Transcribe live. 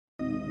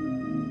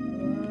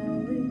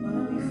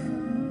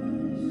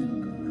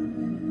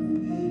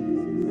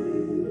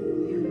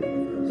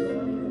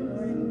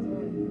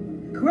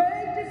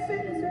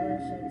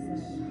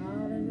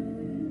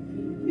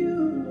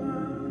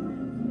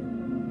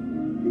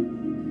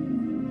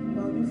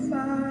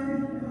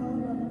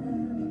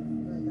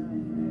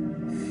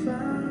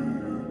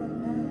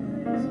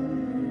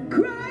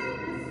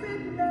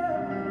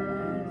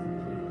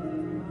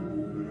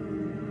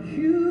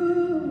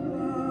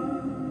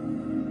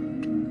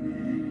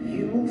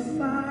will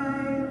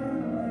fight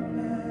our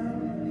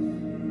battles,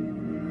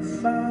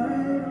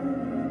 fight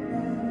our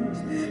battles,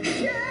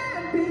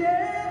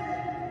 champion.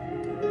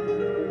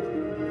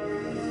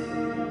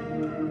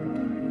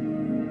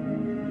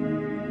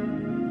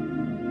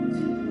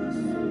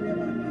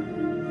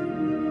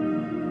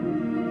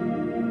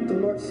 The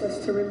Lord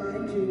says to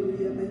remind you,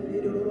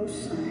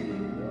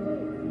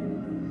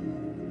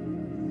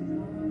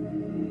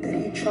 that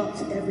He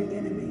trumps every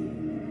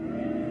enemy.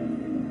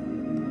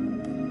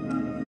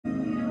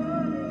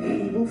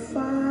 He will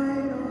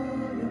fight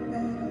all your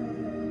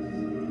battles,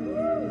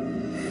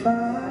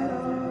 fight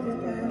all your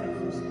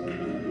battles.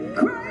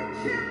 Great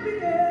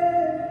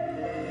champion,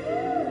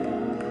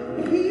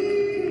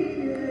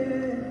 He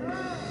is.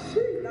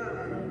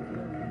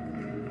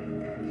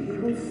 He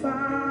will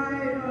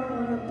fight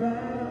all your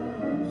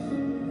battles,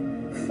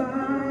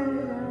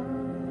 fight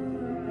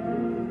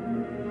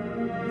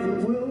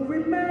and will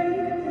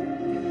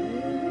remain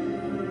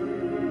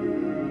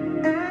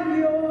at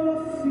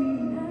your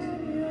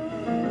feet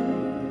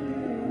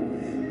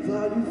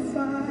while you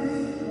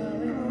fight.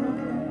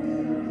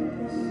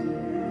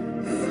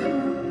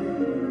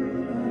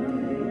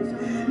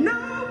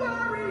 No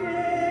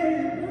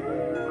worrying,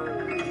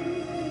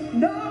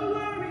 no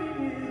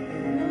worrying,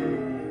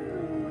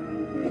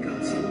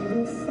 because He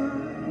will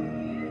fight.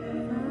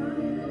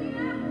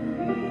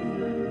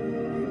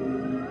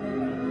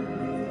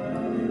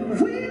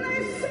 We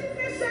lay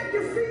sickness at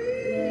your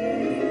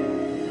feet.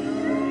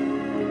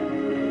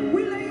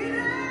 We lay it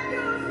at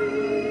your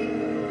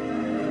feet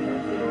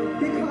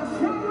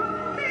because you're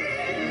a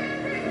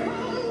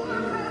miracle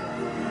worker,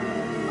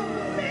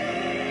 a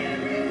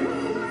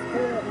miracle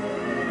worker.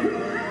 We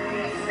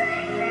lay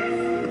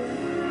sickness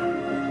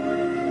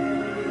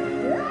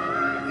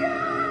at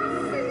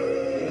your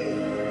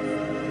feet.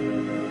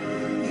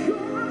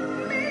 You're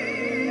a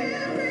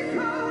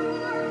miracle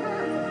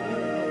worker,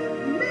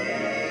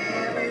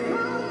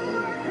 miracle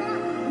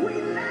worker.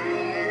 We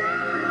lay it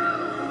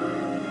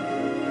out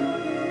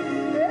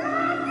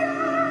at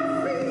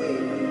your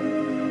feet.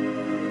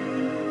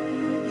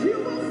 You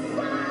will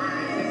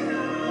fight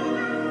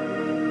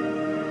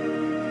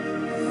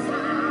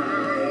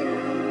fight.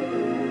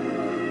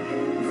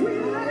 We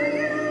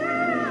lay it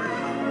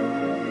out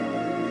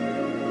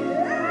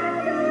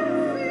at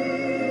your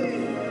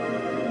feet.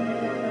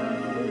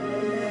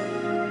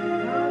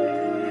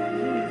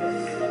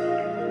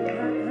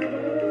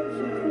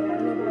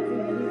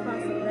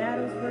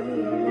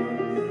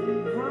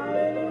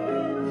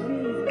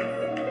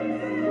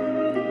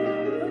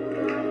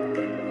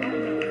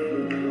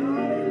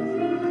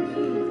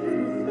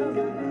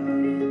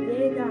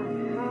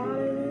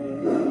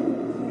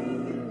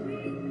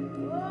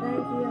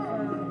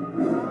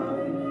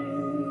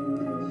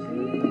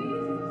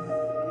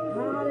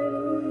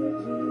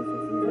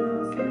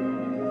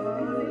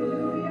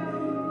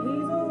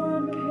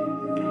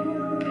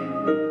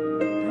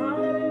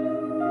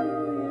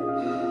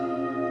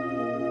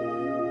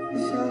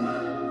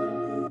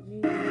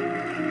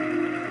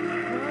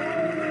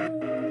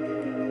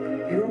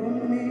 You're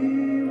a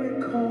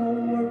miracle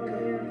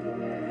worker,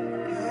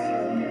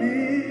 a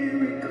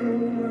miracle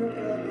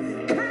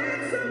worker.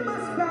 Cancer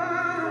must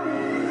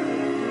bow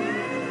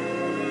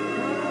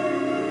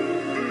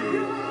at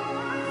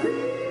your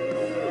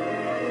feet.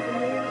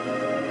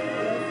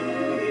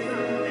 He's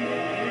a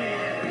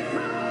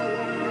miracle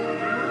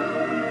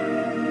worker,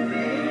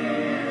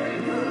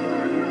 miracle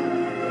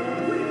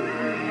worker. We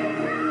lay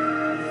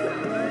cancer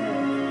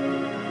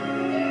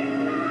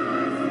in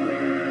our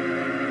spirit.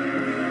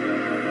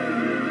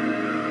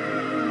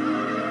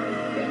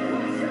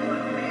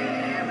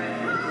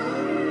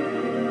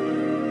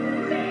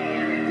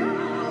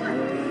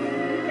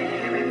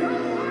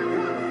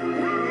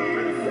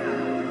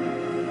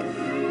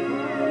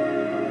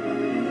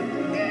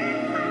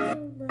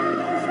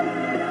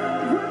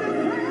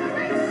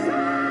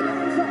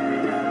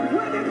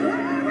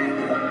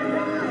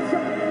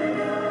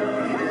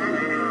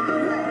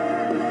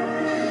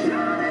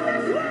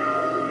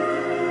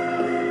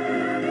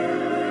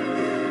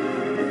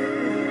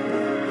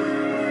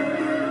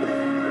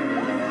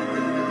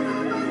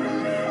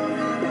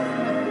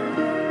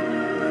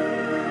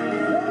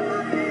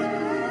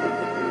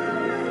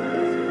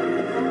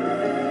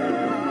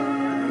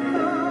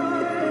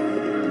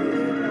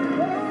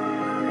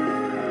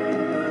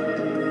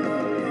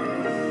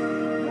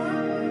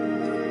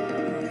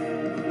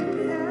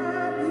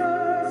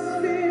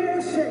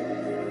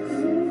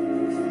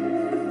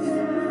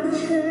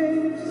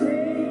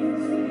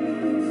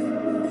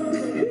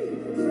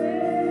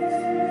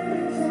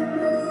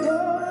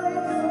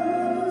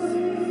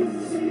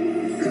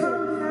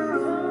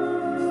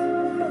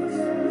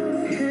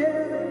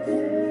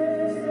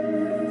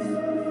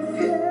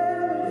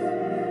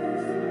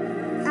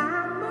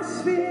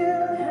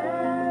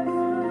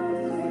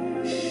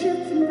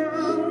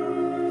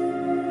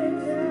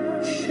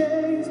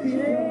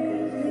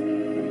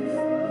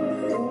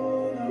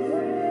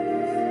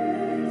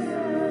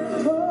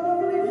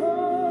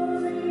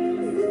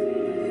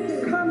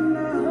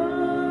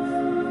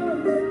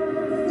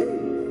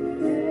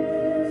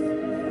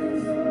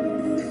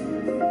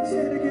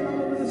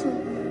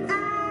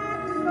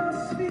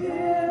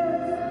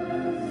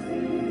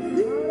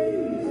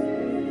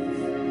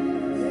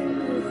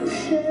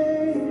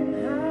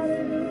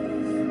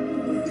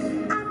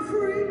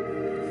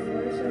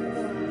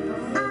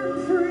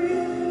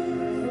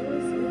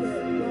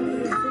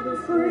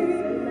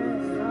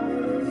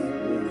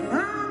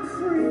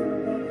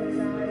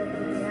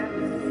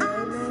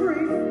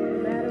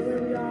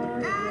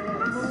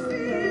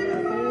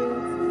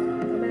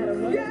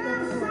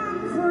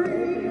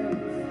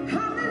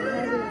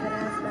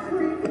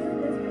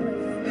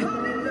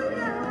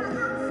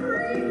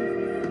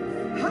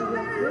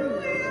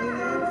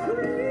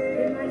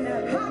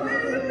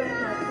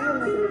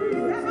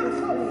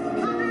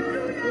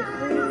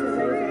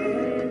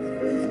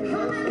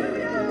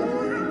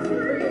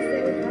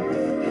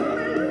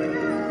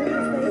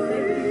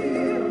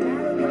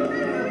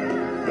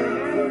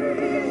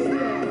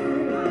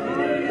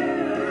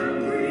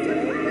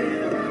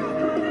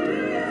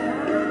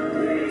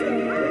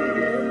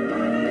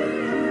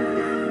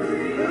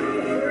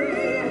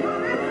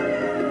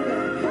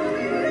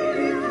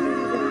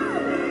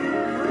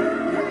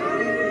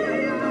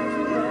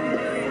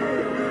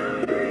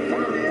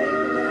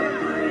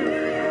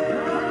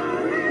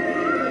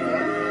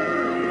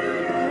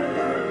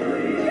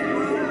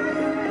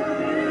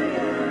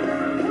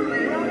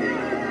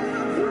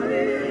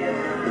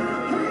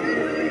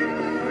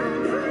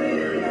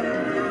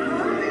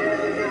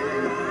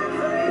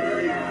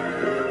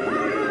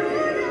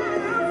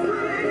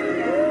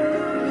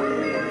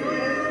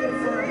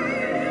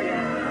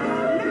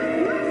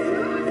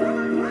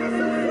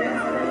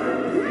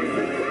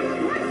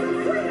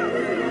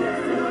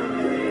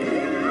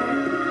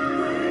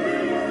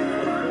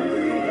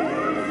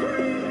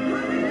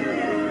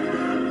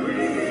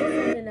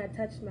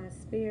 touched my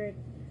spirit,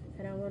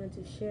 and I wanted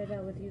to share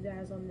that with you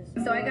guys on this.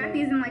 So I got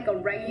these in like a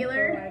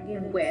regular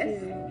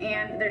width,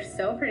 and they're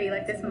so pretty.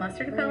 Like this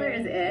mustard color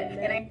is it.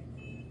 And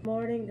Good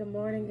morning, good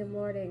morning, good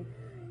morning.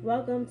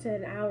 Welcome to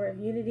an hour of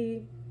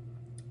unity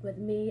with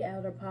me,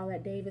 Elder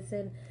Paulette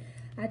Davidson.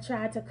 I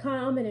try to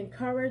come and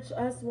encourage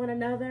us one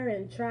another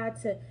and try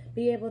to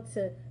be able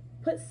to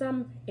put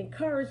some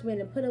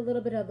encouragement and put a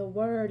little bit of the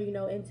word,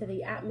 into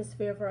the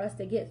atmosphere for us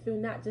to get through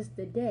not just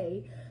the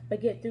day, but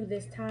get through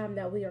this time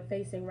that we are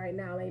facing right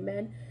now.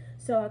 Amen.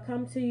 So I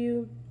come to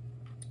you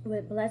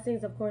with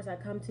blessings. Of course, I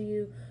come to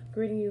you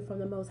greeting you from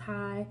the Most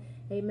High.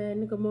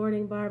 Amen. Good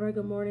morning, Barbara.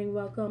 Good morning.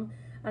 Welcome.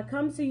 I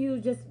come to you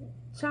just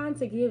trying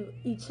to give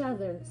each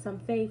other some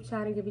faith,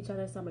 trying to give each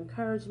other some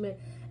encouragement,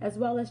 as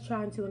well as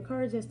trying to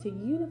encourage us to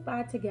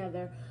unify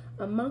together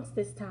amongst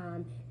this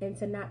time and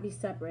to not be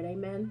separate.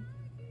 Amen.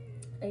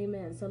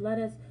 Amen. So let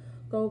us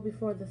go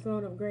before the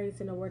throne of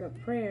grace in a word of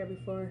prayer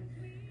before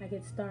I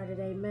get started.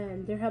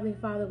 Amen. Dear Heavenly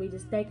Father, we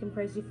just thank and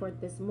praise you for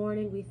this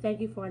morning. We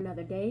thank you for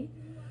another day.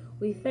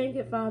 We thank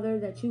you, Father,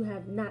 that you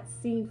have not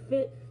seen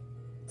fit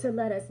to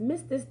let us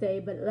miss this day,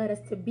 but let us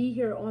to be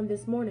here on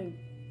this morning.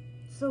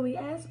 So we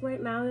ask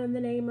right now in the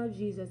name of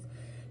Jesus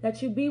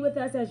that you be with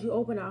us as you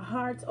open our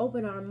hearts,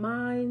 open our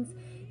minds,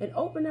 and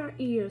open our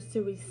ears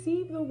to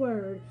receive the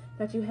word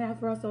that you have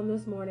for us on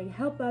this morning.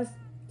 Help us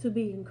to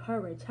be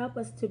encouraged. Help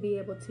us to be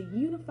able to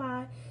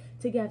unify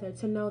together,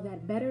 to know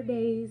that better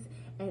days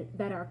and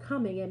that are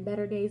coming, and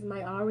better days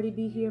might already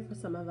be here for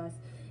some of us.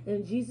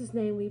 In Jesus'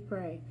 name we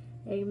pray.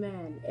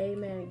 Amen.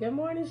 Amen. Good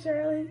morning,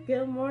 Shirley.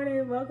 Good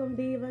morning. Welcome,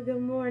 Diva.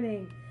 Good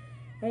morning.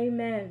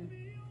 Amen.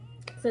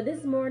 So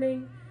this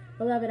morning,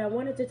 beloved, I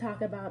wanted to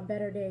talk about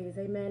better days.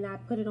 Amen. I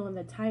put it on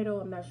the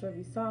title. I'm not sure if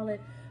you saw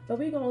it, but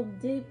we're going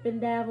to dip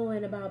and dabble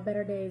in about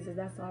better days, if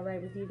that's all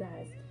right with you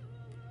guys.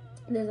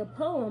 There's a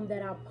poem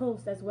that I'll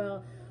post as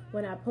well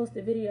when I post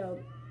a video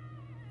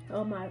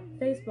on my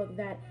Facebook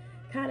that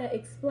kind of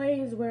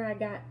explains where I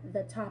got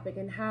the topic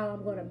and how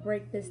I'm going to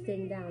break this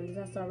thing down, if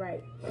that's all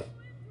right.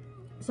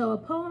 So a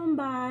poem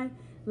by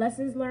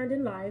Lessons Learned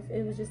in Life.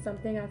 It was just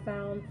something I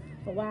found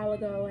a while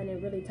ago and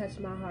it really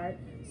touched my heart.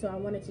 So I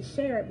wanted to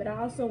share it, but I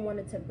also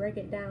wanted to break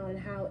it down and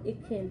how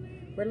it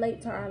can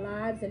relate to our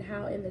lives and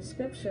how in the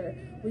scripture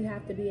we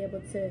have to be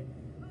able to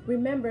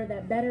remember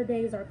that better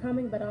days are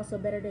coming, but also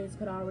better days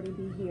could already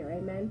be here.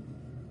 Amen.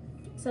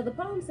 So the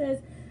poem says,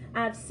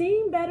 I've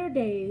seen better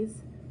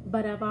days,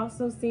 but I've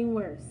also seen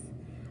worse.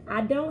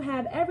 I don't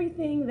have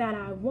everything that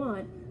I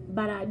want,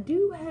 but I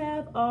do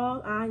have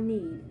all I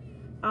need.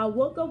 I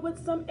woke up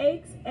with some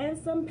aches and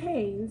some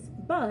pains,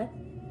 but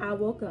I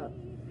woke up.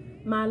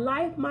 My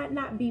life might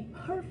not be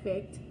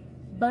perfect,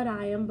 but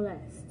I am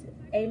blessed.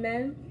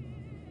 Amen.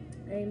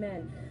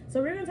 Amen.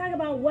 So we're going to talk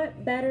about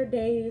what better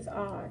days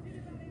are.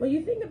 When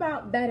you think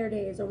about better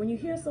days, or when you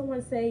hear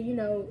someone say,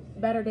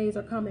 better days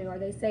are coming, or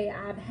they say,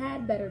 I've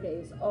had better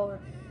days, or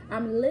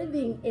I'm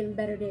living in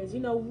better days,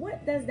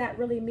 what does that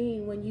really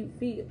mean when you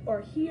feel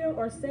or hear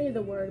or say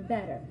the word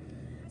better?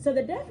 So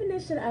the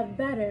definition of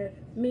better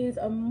means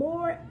a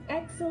more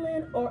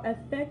excellent or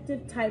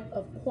effective type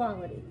of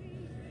quality.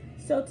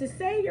 So to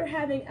say you're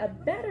having a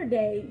better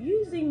day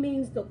usually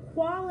means the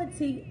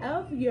quality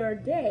of your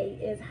day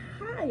is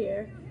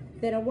higher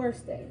than a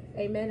worse day.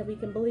 Amen. And we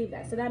can believe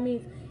that. So that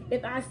means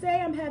if I say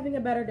I'm having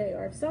a better day,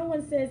 or if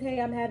someone says, hey,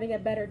 I'm having a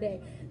better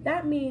day,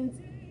 that means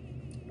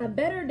a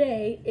better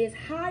day is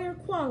higher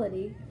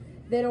quality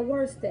than a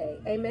worse day.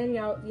 Amen.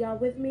 Y'all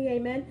with me?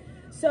 Amen.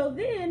 So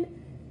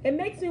then it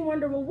makes me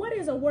wonder, well, what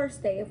is a worse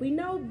day? If we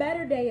know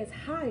better day is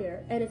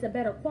higher and it's a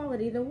better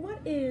quality, then what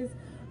is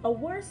a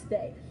worse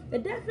day? The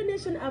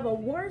definition of a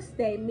worse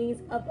day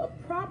means of a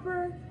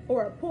poorer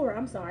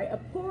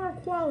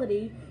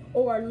quality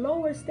or a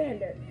lower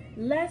standard,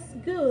 less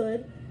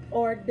good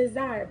or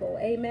desirable.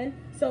 Amen.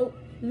 So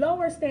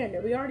lower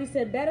standard. We already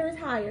said better is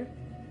higher,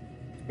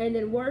 and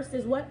then worse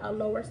is what? A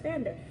lower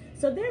standard.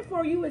 So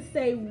therefore you would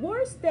say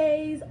worse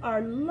days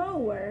are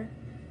lower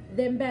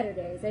than better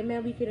days.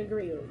 Amen. We can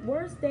agree.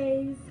 Worse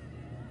days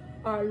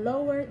are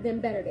lower than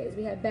better days.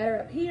 We have better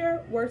up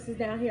here, worse is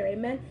down here.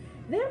 Amen.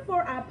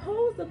 Therefore, I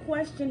pose the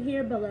question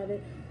here,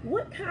 beloved,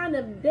 what kind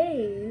of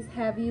days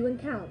have you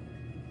encountered?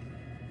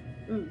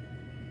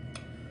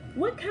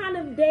 What kind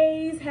of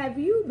days have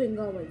you been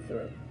going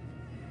through?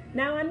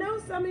 Now, I know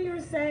some of you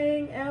are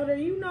saying, Elder,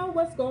 you know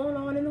what's going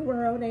on in the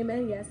world.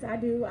 Amen. Yes, I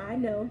do. I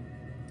know.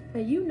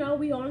 And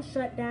we on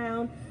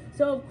shutdown.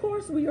 So, of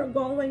course, we are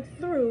going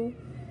through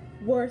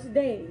worse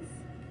days.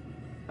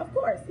 Of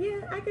course.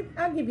 Yeah,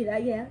 I'll give you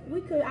that. Yeah,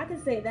 I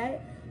could say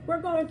that.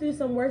 We're going through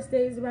some worse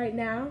days right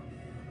now.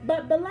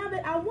 But,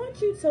 beloved, I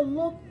want you to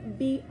look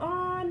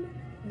beyond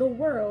the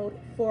world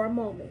for a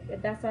moment,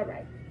 if that's all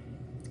right.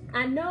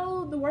 I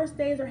know the worst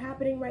days are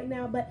happening right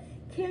now, but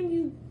can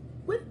you,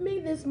 with me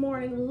this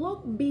morning,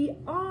 look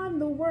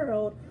beyond the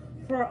world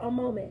for a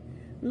moment?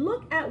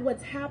 Look at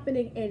what's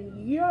happening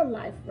in your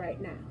life right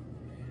now.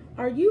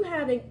 Are you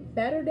having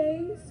better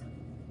days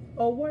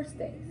or worse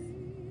days?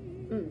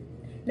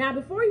 Now,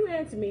 before you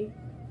answer me,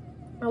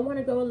 I want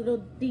to go a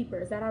little deeper.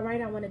 Is that all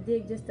right? I want to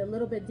dig just a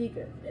little bit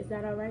deeper. Is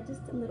that all right?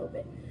 Just a little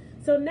bit.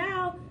 So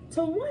now,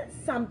 to want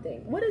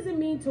something. What does it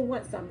mean to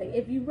want something?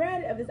 If you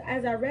read,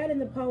 as I read in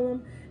the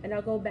poem, and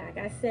I'll go back,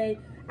 I say,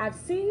 I've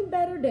seen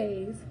better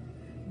days,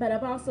 but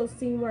I've also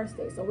seen worse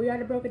days. So we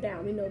already broke it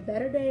down. We know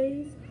better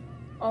days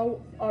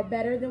are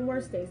better than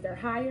worse days. They're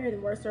higher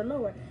and worse or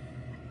lower.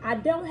 I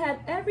don't have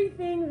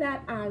everything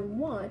that I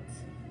want,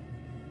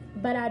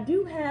 but I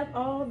do have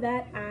all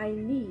that I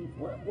need.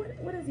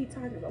 What is he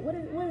talking about? What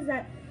is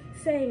that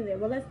saying there?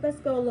 Well, let's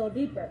go a little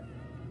deeper.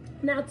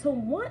 Now, to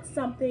want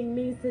something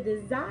means to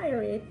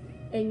desire it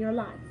in your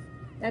life.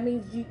 That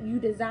means you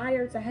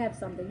desire to have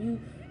something.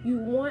 You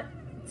want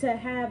to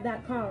have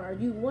that car, or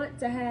you want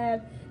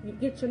to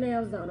get your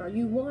nails done, or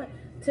you want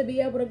to be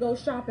able to go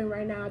shopping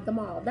right now at the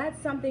mall.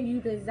 That's something you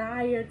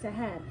desire to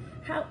have.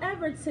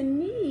 However, to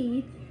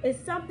need is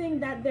something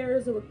that there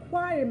is a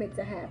requirement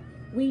to have.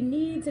 We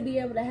need to be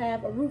able to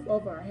have a roof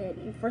over our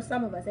head, for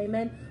some of us,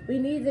 amen. We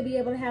need to be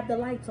able to have the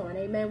lights on,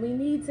 amen. We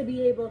need to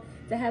be able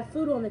to have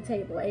food on the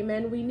table,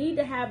 amen. We need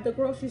to have the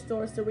grocery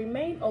stores to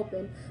remain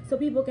open so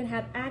people can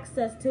have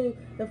access to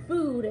the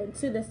food and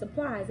to the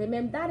supplies,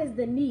 amen. That is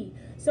the need.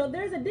 So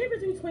there's a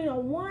difference between a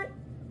want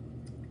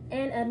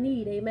and a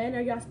need, amen.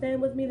 Are y'all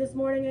staying with me this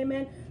morning,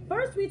 amen?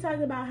 First, we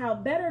talked about how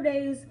better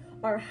days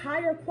are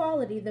higher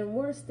quality than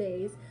worse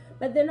days,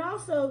 but then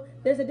also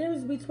there's a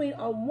difference between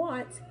a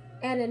want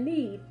and a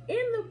need.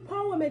 In the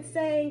poem, it's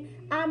saying,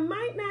 I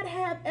might not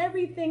have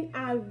everything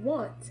I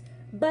want,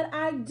 but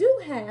I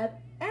do have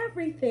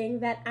everything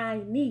that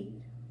I need.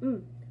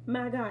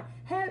 My God.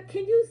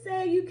 Can you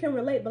say you can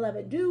relate,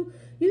 beloved? Do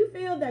you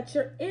feel that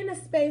you're in a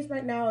space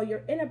right now, or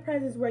you're in a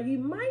presence where you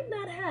might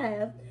not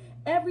have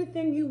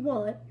everything you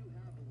want,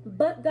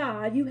 but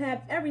God, you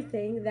have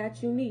everything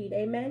that you need?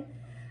 Amen.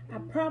 I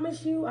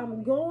promise you,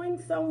 I'm going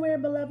somewhere,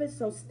 beloved,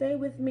 so stay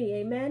with me.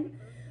 Amen.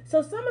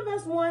 So some of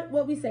us want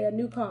what we say, a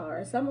new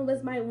car. Some of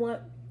us might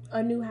want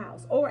a new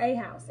house or a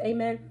house.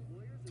 Amen.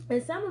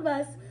 And some of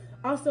us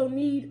also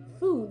need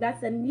food.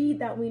 That's a need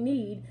that we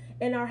need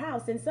in our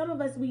house. And some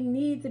of us, we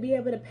need to be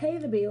able to pay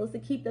the bills to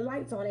keep the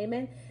lights on.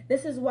 Amen.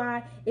 This is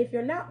why if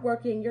you're not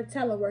working, you're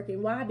teleworking.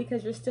 Why?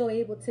 Because you're still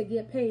able to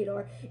get paid.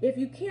 Or if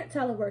you can't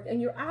telework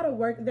and you're out of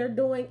work, they're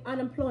doing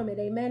unemployment.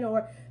 Amen.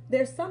 Or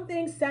there's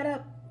something set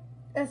up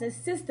as a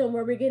system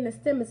where we're getting a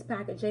stimulus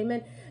package.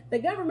 Amen. The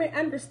government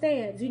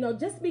understands,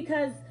 just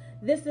because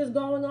this is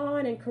going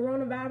on and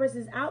coronavirus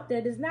is out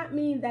there does not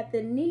mean that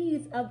the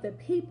needs of the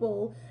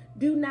people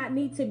do not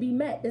need to be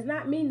met. Does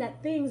not mean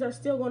that things are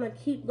still going to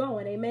keep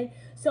going. Amen.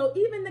 So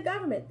even the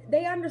government,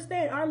 they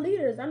understand, our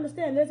leaders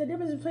understand there's a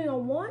difference between a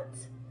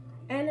want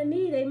and a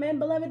need. Amen.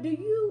 Beloved, do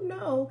you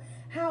know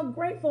how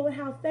grateful and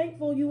how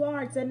thankful you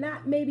are to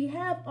not maybe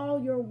have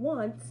all your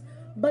wants,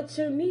 but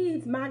your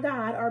needs, my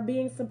God, are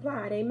being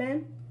supplied?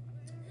 Amen.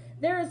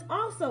 There is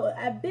also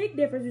a big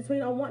difference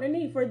between a want and a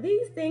need, for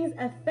these things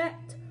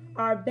affect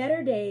our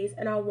better days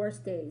and our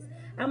worst days.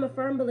 I'm a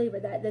firm believer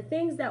that the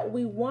things that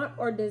we want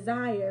or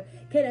desire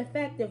can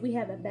affect if we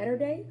have a better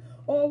day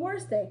or a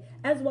worse day,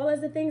 as well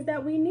as the things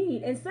that we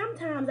need. And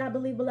sometimes I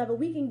believe, beloved,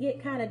 we can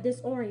get kind of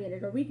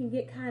disoriented, or we can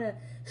get kind of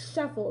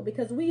shuffled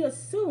because we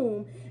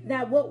assume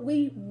that what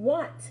we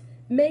want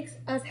makes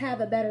us have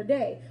a better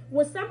day.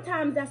 Well,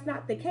 sometimes that's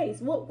not the case.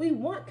 What we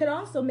want could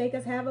also make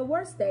us have a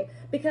worse day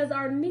because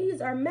our needs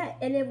are met.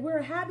 And if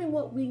we're having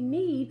what we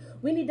need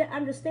to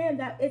understand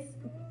that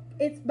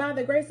it's by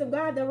the grace of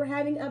God that we're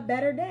having a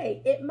better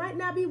day. It might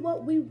not be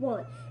what we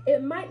want.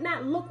 It might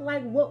not look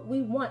like what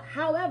we want.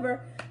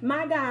 However,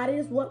 my God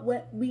is what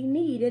we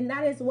need, and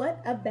that is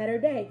what? A better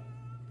day.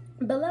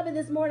 Beloved,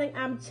 this morning,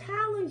 I'm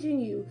challenging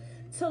you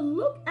to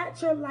look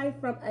at your life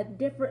from a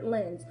different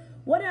lens.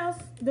 What else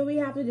do we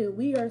have to do?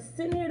 We are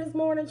sitting here this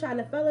morning trying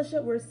to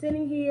fellowship. We're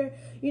sitting here,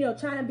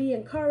 trying to be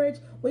encouraged.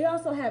 We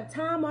also have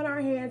time on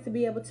our hands to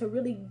be able to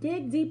really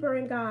dig deeper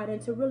in God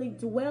and to really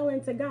dwell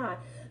into God.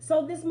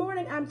 So this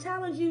morning, I'm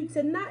challenging you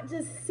to not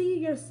just see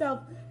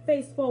yourself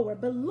face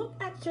forward, but look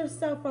at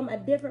yourself from a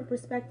different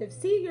perspective.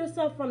 See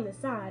yourself from the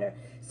side, or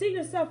see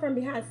yourself from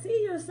behind.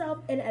 See yourself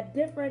in a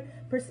different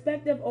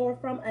perspective or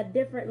from a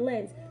different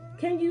lens.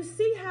 Can you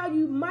see how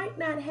you might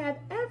not have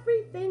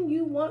everything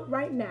you want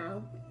right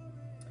now,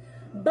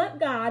 but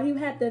God, you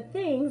have the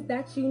things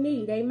that you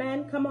need?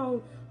 Amen. Come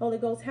on, Holy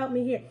Ghost, help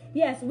me here.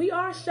 Yes, we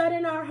are shut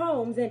in our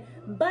homes,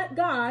 but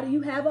God,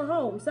 you have a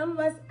home. Some of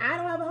us, I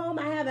don't have a home,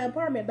 I have an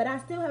apartment, but I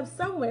still have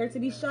somewhere to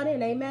be shut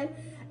in. Amen.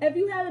 If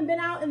you haven't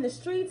been out in the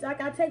streets, like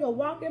I take a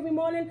walk every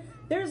morning,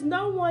 there's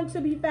no one to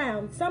be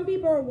found. Some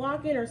people are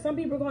walking, or some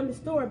people are going to the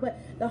store, but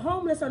the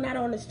homeless are not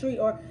on the street,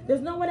 or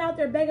there's no one out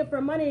there begging for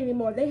money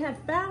anymore. They have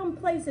found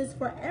places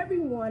for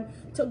everyone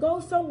to go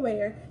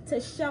somewhere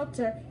to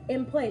shelter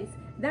in place.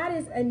 That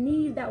is a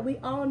need that we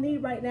all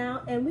need right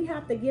now, and we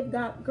have to give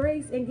God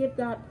grace and give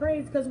God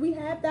praise because we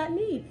have that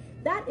need.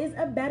 That is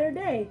a better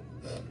day.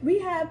 We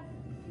have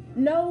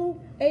no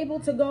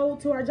able to go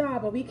to our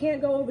job, or we can't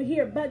go over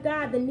here, but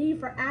God, the need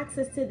for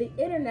access to the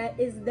internet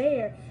is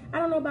there. I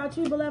don't know about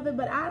you, beloved,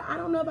 but I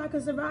don't know if I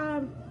could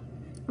survive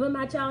with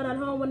my child at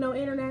home with no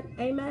internet.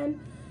 Amen.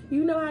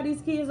 You know how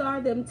these kids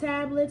are, them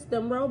tablets,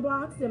 them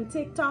Roblox, them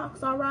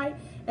TikToks, all right?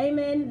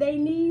 Amen. They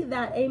need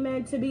that,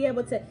 amen, to be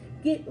able to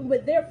get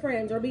with their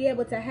friends or be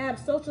able to have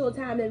social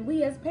time. And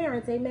we as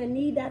parents, amen,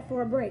 need that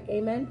for a break.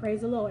 Amen.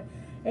 Praise the Lord.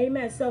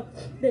 Amen. So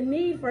the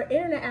need for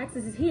internet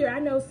access is here. I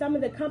know some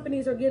of the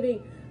companies are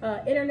giving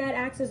internet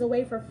access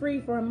away for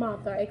free for a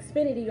month, or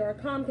Xfinity or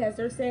Comcast.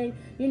 They're saying,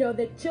 you know,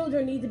 that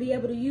children need to be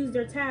able to use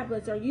their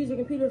tablets or use their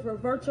computers for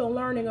virtual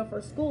learning or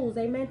for schools.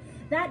 Amen.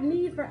 That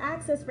need for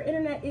access for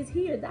internet is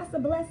here. That's a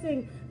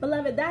blessing,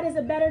 beloved. That is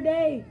a better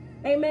day.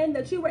 Amen.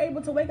 That you were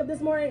able to wake up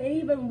this morning and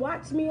even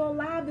watch me on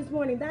live this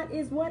morning. That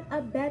is what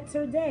a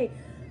better day.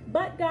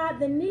 But God,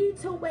 the need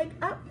to wake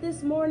up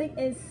this morning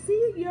and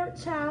see your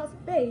child's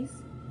face,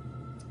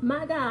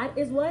 my God,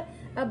 is what?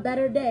 A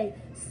better day.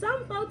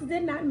 Some folks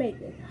did not make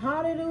it.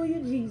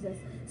 Hallelujah, Jesus.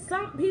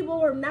 Some people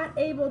were not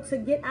able to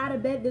get out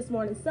of bed this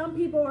morning. Some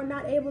people are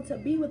not able to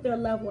be with their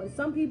loved ones.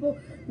 Some people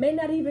may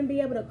not even be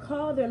able to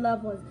call their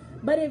loved ones.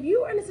 But if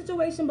you are in a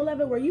situation,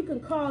 beloved, where you can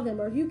call them,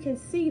 or you can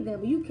see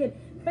them, you can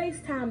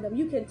FaceTime them,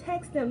 you can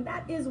text them,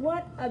 that is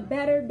what? A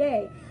better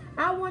day.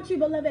 I want you,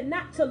 beloved,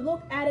 not to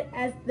look at it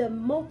as the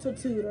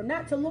multitude, or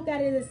not to look at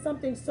it as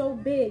something so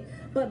big.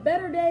 But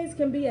better days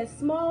can be as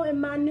small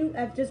and minute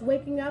as just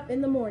waking up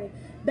in the morning.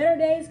 Better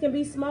days can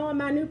be small and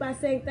minute by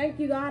saying, thank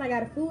you, God, I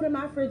got food in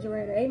my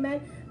refrigerator.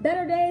 Amen.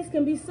 Better days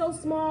can be so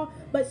small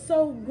but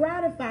so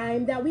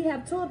gratifying that we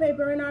have toilet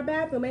paper in our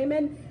bathroom.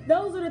 Amen.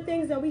 Those are the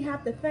things that we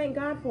have to thank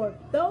God for.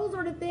 Those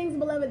are the things,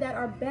 beloved, that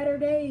are better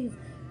days.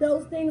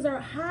 Those things are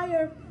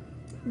higher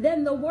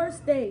than the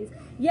worst days.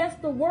 Yes,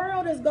 the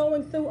world is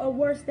going through a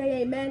worst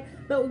day, amen.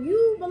 But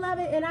you,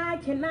 beloved, and I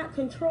cannot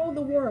control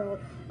the world.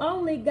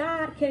 Only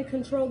God can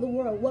control the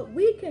world. What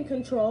we can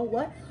control,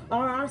 what?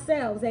 Are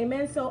ourselves,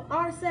 amen. So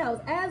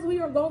ourselves, as we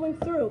are going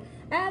through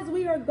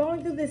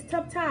this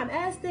tough time,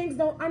 as things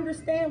don't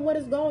understand what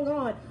is going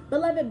on,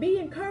 beloved, be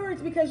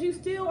encouraged, because you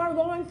still are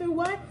going through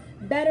what?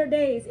 Better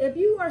days. If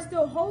you are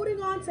still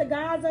holding on to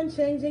God's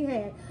unchanging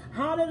hand,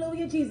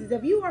 hallelujah, Jesus.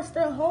 If you are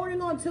still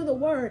holding on to the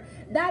word,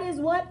 that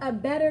is what? A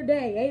better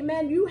day.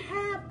 Amen. You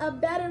have a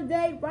better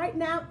day right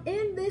now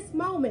in this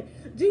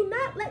moment. Do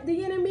not let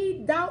the enemy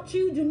doubt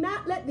you. Do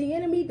not let the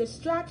enemy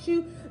distract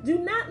you. Do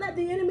not let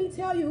the enemy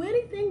tell you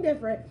anything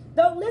different.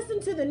 Don't listen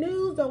to the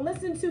news. Don't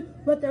listen to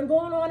what they're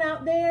going on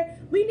out there.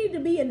 We need to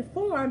be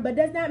informed, but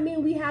does not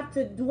mean we have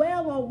to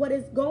dwell on what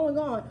is going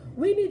on.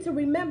 We need to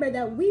remember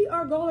that we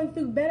are going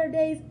through better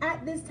days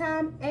at this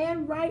time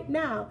and right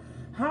now.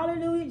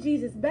 Hallelujah,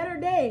 Jesus. Better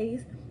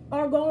days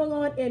are going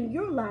on in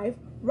your life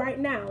right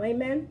now.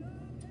 Amen.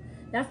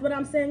 That's what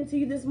I'm saying to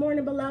you this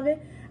morning, beloved.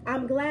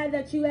 I'm glad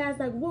that you asked,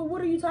 like, well,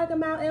 what are you talking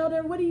about,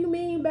 Elder? What do you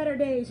mean better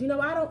days? You know,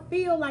 I don't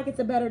feel like it's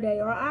a better day,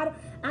 or I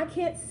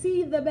can't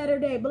see the better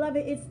day. Beloved,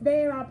 it's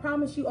there. I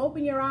promise you.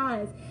 Open your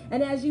eyes.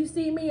 And as you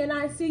see me and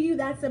I see you,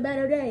 that's a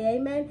better day.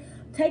 Amen.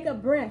 Take a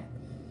breath.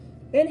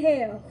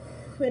 Inhale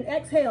and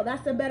exhale.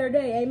 That's a better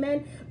day.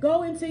 Amen.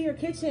 Go into your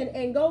kitchen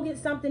and go get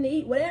something to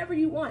eat. Whatever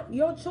you want.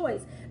 Your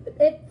choice.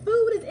 If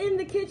food is in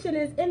the kitchen,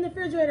 is in the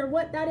refrigerator,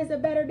 that is a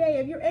better day.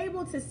 If you're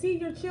able to see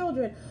your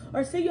children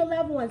or see your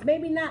loved ones,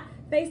 maybe not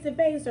face to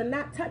face or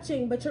not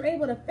touching, but you're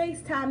able to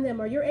FaceTime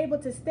them, or you're able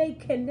to stay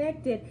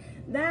connected,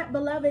 that,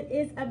 beloved,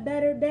 is a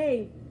better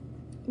day.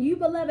 You,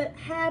 beloved,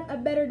 have a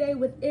better day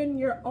within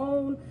your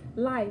own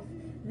life.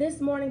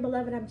 This morning,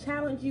 beloved, I've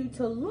challenged you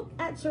to look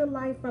at your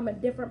life from a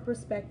different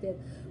perspective.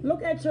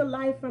 Look at your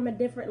life from a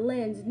different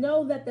lens.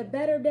 Know that the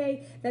better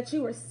day that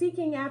you are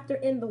seeking after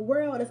in the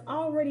world is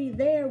already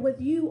there with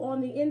you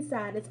on the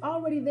inside. It's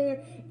already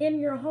there in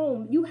your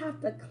home. You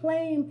have to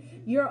claim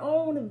your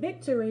own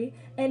victory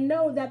and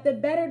know that the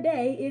better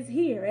day is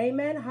here.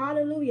 Amen.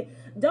 Hallelujah.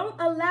 Don't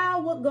allow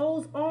what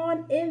goes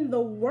on in the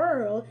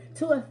world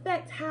to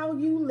affect how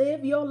you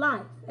live your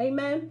life.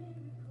 Amen.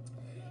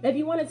 If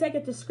you want to take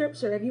it to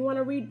scripture, if you want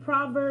to read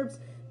Proverbs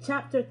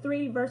chapter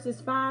 3, verses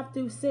 5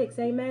 through 6,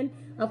 amen.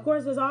 Of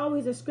course, there's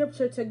always a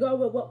scripture to go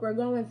with what we're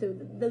going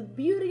through. The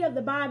beauty of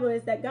the Bible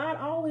is that God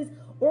always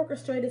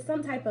orchestrated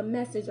some type of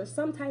message, or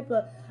some type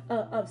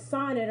of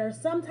sonnet, or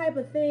some type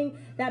of thing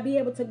that be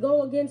able to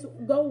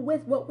go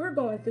with what we're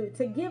going through,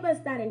 to give us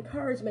that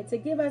encouragement, to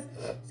give us,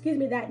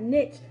 that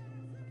niche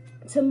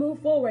to move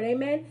forward.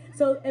 Amen.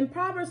 So in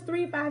Proverbs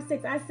 3, 5,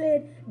 6, I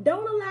said,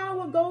 don't allow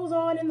what goes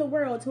on in the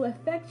world to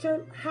affect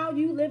how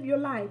you live your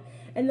life.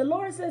 And the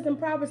Lord says in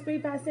Proverbs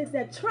 3, 5, 6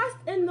 that trust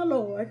in the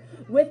Lord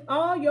with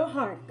all your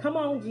heart. Come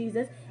on,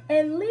 Jesus.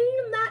 And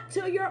lean not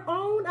to your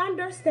own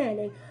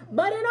understanding,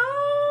 but in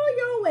all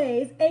your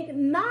ways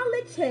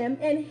acknowledge him,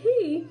 and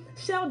he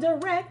shall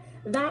direct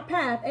thy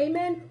path.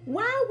 Amen.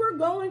 While we're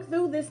going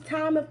through this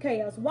time of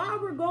chaos,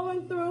 while we're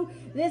going through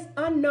this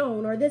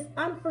unknown or this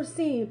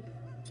unforeseen,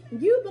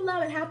 you,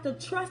 beloved, have to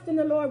trust in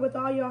the Lord with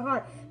all your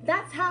heart.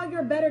 That's how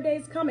your better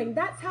days coming.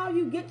 That's how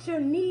you get your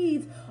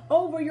needs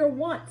over your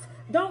wants.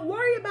 Don't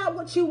worry about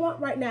what you want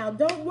right now.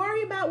 Don't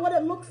worry about what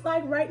it looks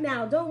like right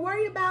now. Don't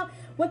worry about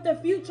what the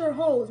future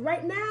holds.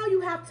 Right now,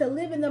 you have to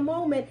live in the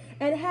moment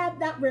and have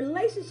that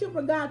relationship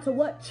with God to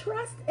what?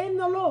 Trust in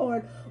the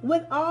Lord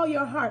with all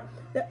your heart.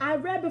 I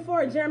read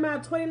before in Jeremiah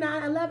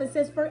 29:11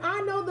 says, "For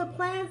I know the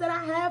plans that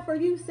I have for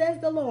you, says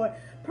the Lord.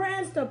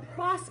 Plans to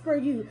prosper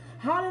you."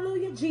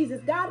 Hallelujah,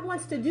 Jesus. God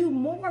wants to do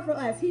more for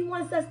us. He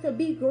wants us to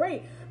be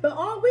great. But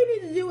all we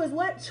need to do is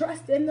what?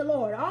 Trust in the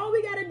Lord. All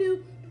we got to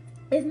do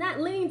is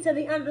not lean to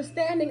the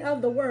understanding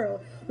of the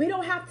world. We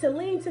don't have to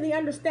lean to the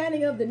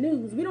understanding of the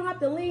news. We don't have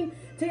to lean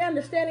to the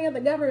understanding of the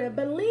government,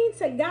 but lean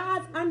to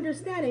God's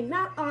understanding,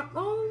 not our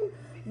own,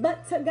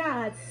 but to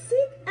God.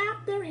 Seek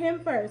after him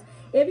first.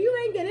 If you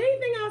ain't get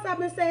anything else I've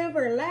been saying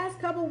for the last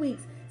couple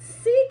weeks,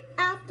 seek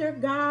after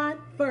God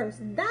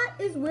first. That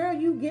is where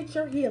you get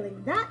your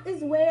healing. That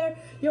is where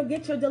you'll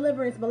get your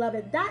deliverance,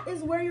 beloved. That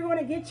is where you're going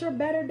to get your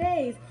better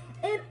days.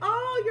 In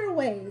all your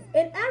ways,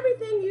 in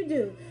everything you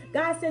do,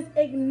 God says,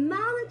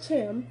 acknowledge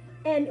him,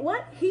 and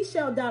what? He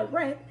shall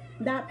direct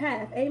that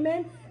path.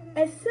 Amen.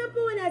 As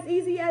simple and as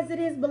easy as it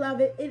is,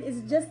 beloved, it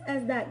is just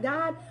as that.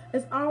 God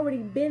has already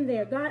been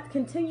there. God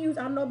continues.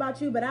 I don't know about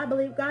you, but I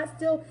believe God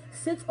still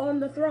sits on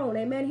the throne.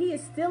 Amen. He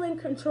is still in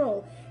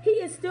control. He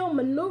is still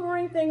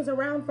maneuvering things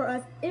around for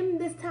us in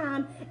this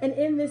time and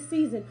in this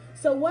season.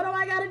 So what do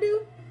I got to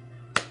do?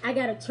 I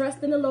got to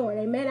trust in the Lord.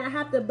 Amen. I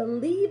have to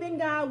believe in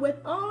God with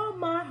all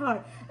my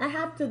heart. I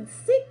have to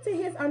seek to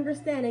his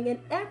understanding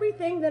in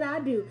everything that I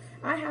do.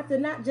 I have to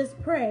not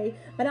just pray,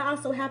 but I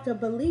also have to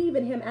believe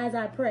in him as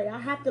I pray. I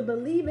have to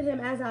believe in him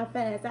as I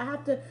fast. I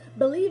have to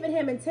believe in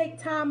him and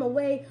take time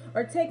away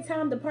or take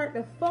time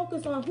to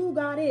focus on who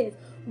God is.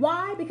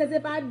 Why? Because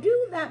if I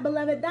do that,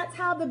 beloved, that's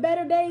how the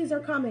better days are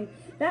coming.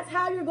 That's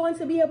how you're going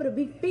to be able to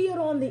be filled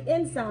on the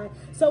inside.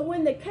 So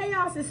when the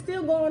chaos is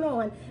still going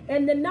on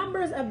and the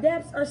numbers of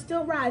deaths are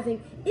still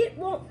rising, it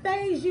won't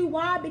faze you.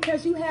 Why?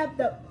 Because you have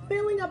the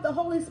filling of the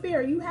Holy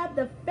Spirit. You have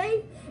the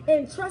faith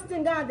and trust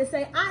in God to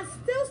say, I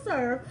still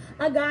serve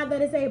a God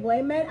that is able.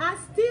 Amen. I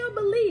still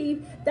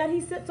believe that he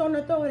sits on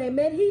the throne.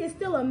 Amen. He is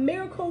still a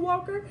miracle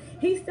worker.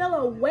 He's still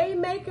a way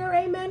maker.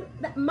 Amen.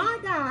 My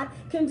God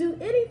can do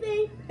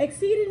anything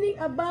exceedingly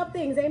above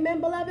things.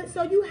 Amen, beloved.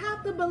 So you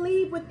have to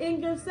believe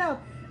within yourself.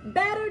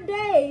 Better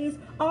days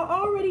are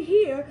already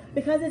here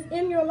because it's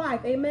in your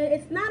life. Amen.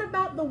 It's not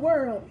about the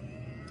world.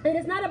 And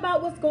it's not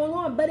about what's going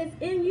on, but it's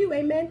in you.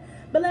 Amen.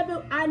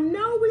 Beloved, I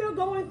know we are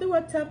going through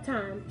a tough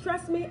time.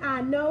 Trust me,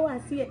 I know. I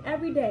see it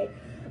every day.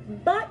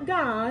 But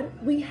God,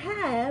 we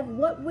have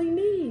what we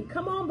need.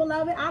 Come on,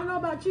 beloved. I don't know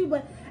about you,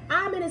 but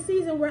I'm in a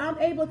season where I'm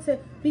able to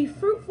be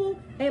fruitful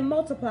and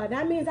multiply.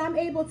 That means I'm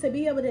able to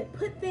be able to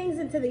put things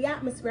into the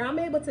atmosphere. I'm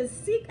able to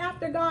seek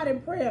after God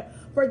in prayer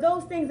for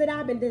those things that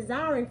I've been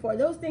desiring for,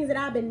 those things that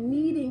I've been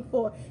needing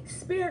for,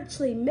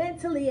 spiritually,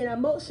 mentally, and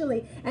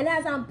emotionally. And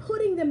as I'm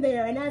putting them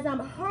there and as I'm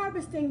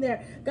harvesting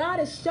there, God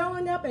is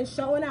showing up and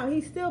showing out.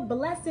 He's still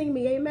blessing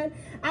me. Amen.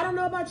 I don't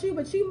know about you,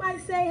 but you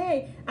might say,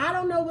 hey, I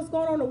don't know what's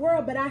going on in the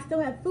world, but I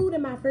still have food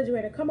in my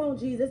refrigerator. Come on,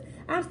 Jesus.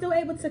 I'm still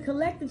able to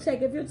collect the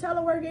check. If you're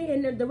teleworking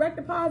and the direct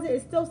deposit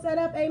is still set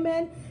up,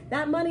 amen,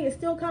 that money is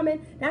still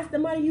coming. That's the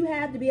money you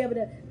have to be able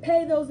to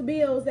pay those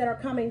bills that are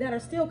coming, that are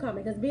still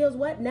coming. Because bills,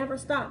 what? Never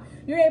stop.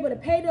 You're able to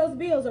pay those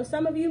bills. Or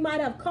some of you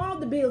might have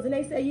called the bills and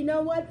they say, you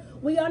know what?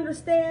 We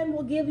understand.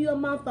 We'll give you a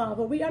month off.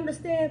 Or we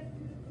understand.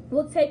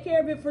 We'll take care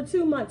of it for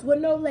 2 months with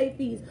no late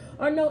fees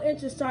or no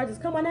interest charges.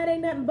 Come on, that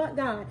ain't nothing but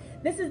God.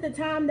 This is the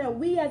time that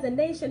we as a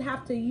nation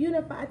have to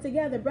unify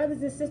together.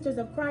 Brothers and sisters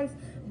of Christ,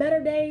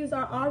 better days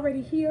are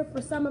already here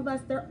for some of us.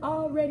 They're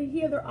already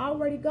here. They're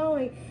already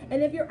going.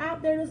 And if you're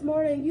out there this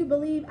morning and you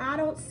believe, I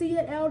don't see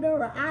it, elder,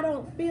 or I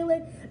don't feel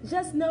it,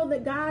 just know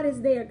that God is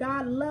there.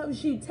 God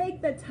loves you.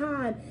 Take the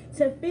time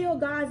to feel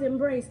God's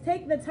embrace.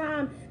 Take the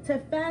time to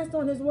fast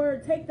on his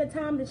word. Take the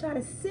time to try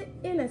to sit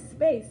in a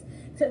space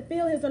to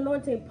feel his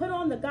anointing. Put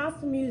on the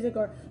gospel music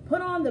or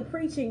put on the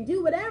preaching.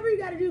 Do whatever you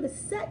got to do to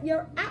set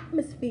your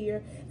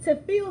atmosphere to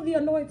feel the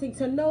anointing,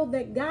 to know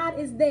that God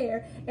is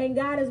there and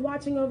God is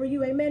watching over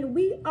you. Amen.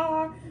 We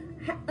are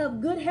of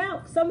good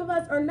health. Some of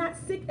us are not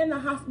sick in the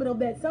hospital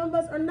bed. Some of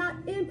us are not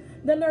in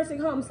the nursing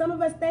home. Some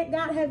of us, thank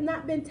God, have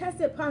not been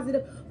tested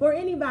positive for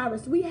any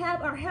virus. We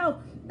have our health.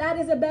 That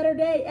is a better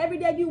day. Every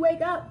day you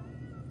wake up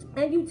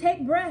and you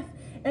take breath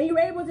and you're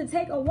able to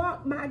take a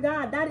walk, my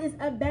God, that is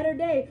a better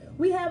day.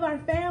 We have our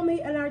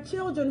family and our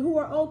children who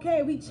are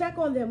okay. We check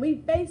on them. We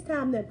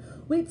FaceTime them.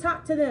 We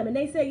talk to them and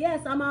they say,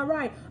 yes, I'm all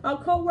right.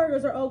 Our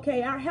co-workers are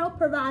okay. Our health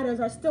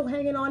providers are still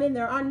hanging on in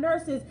there. Our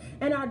nurses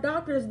and our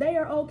doctors, they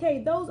are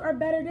okay. Those are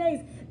better days.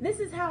 This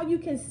is how you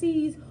can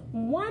seize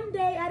one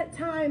day at a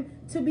time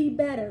to be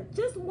better.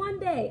 Just one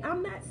day.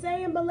 I'm not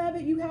saying,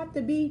 beloved, you have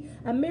to be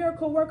a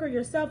miracle worker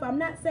yourself. I'm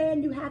not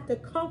saying you have to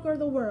conquer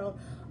the world.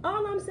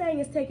 All I'm saying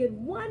is take it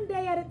one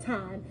day at a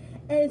time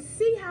and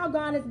see how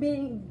God is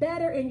being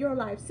better in your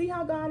life. See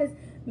how God is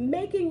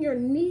making your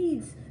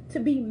needs to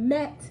be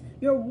met.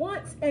 Your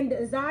wants and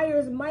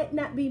desires might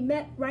not be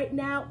met right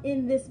now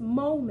in this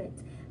moment.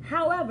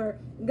 However,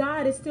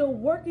 God is still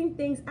working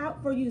things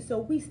out for you. So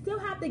we still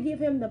have to give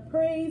him the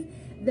praise,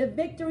 the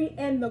victory,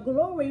 and the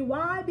glory.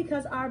 Why?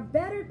 Because our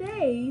better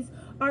days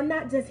are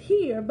not just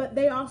here, but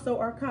they also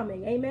are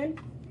coming. Amen.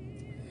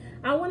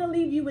 I want to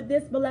leave you with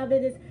this,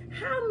 beloved, is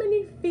how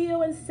many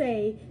feel and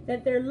say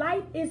that their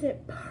life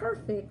isn't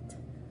perfect,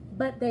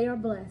 but they are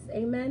blessed?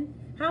 Amen.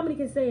 How many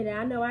can say that?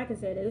 I know I can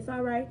say that. It's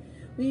all right.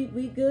 We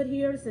good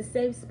here. It's a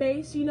safe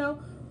space, you know.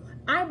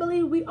 I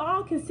believe we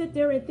all can sit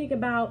there and think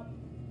about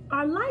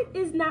our life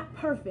is not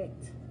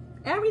perfect.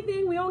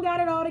 Everything, we don't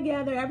got it all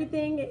together.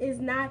 Everything is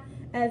not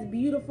as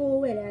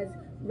beautiful and as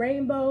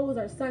rainbows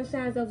or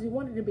sunshines as we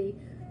want it to be.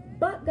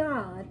 But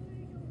God,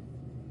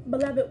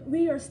 beloved,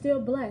 we are still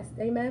blessed.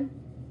 Amen.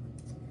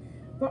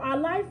 For our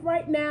life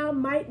right now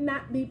might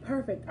not be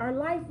perfect. Our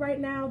life right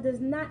now does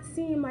not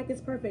seem like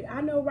it's perfect. I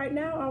know right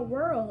now our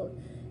world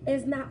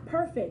is not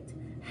perfect.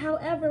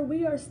 However,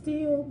 we are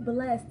still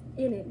blessed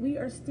in it. We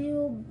are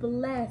still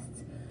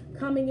blessed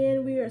coming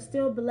in. We are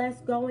still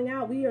blessed going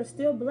out. We are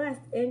still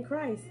blessed in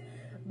Christ.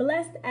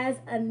 Blessed as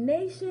a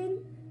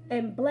nation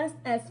and blessed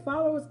as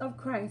followers of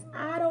Christ.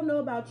 I don't know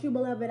about you,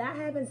 beloved. I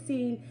haven't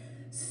seen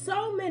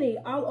so many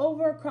all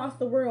over across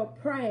the world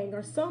praying,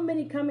 or so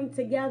many coming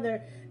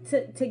together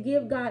to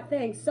give God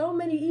thanks. So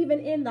many even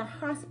in the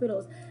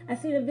hospitals. I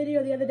seen a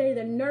video the other day.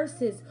 The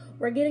nurses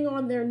were getting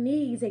on their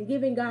knees and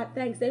giving God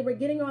thanks. They were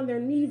getting on their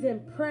knees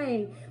and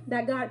praying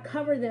that God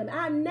cover them.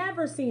 I've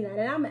never seen that.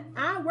 And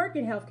I work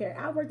in healthcare.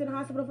 I worked in a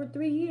hospital for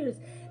 3 years.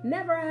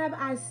 Never have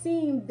I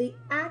seen the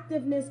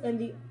activeness and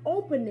the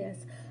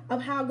openness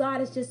of how God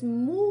is just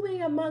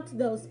moving amongst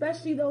those,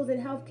 especially those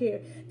in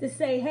healthcare, to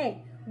say,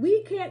 hey,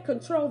 we can't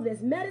control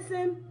this.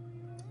 Medicine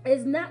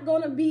is not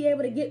going to be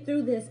able to get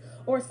through this,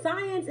 or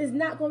science is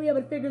not going to be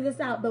able to figure this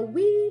out. But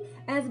we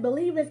as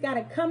believers got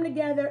to come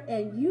together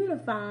and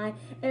unify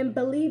and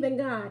believe in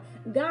God.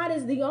 God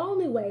is the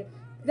only way.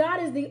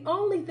 God is the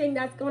only thing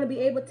that's going to be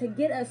able to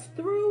get us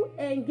through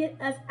and get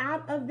us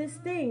out of this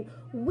thing.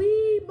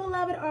 We,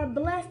 beloved, are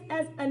blessed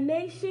as a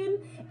nation,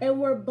 and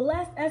we're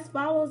blessed as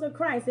followers of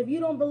Christ. If you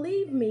don't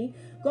believe me,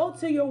 go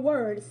to your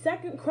word.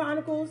 2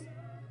 Chronicles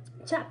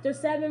chapter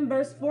 7,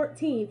 verse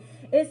 14.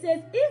 It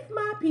says, if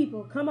my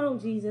people, come on,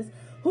 Jesus,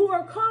 who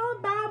are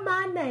called by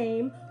my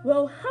name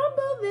will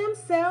humble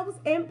themselves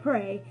and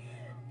pray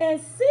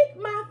and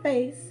seek my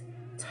face,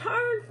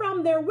 turn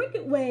from their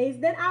wicked ways,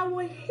 then I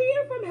will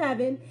hear from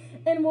heaven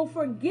and will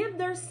forgive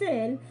their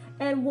sin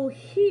and will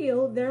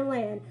heal their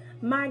land.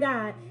 My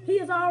God, he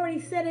has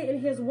already said it in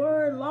his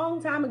word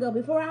long time ago,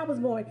 before I was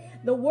born.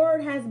 The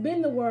word has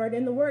been the word,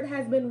 and the word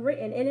has been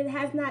written, and it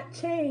has not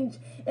changed.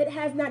 It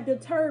has not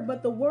deterred,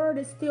 but the word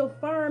is still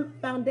firm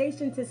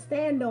foundation to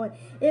stand on.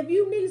 If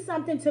you need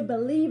something to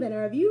believe in,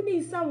 or if you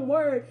need some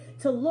word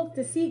to look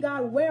to see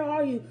God, where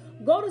are you?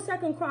 Go to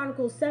 2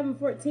 Chronicles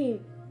 7:14.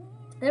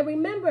 And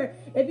remember,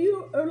 if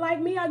you are like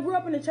me, I grew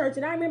up in the church,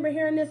 and I remember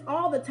hearing this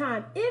all the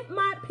time. If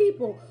my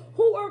people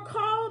who are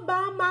called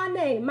by my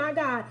name, my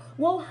God,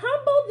 will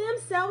humble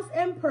themselves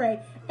and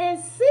pray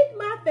and seek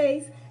my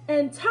face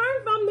and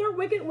turn from their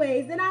wicked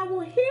ways, then I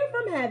will hear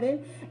from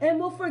heaven and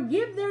will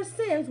forgive their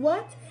sins,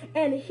 what?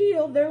 And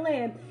heal their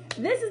land.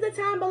 This is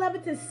the time,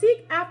 beloved, to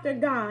seek after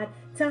God,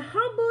 to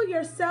humble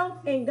yourself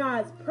in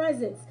God's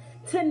presence,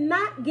 to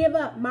not give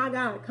up. My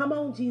God, come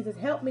on, Jesus,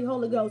 help me,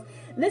 Holy Ghost.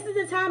 This is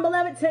the time,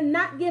 beloved, to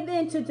not give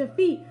in to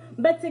defeat,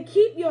 but to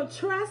keep your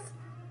trust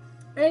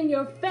and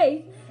your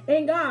faith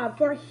in God.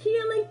 For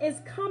healing is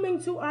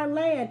coming to our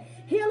land.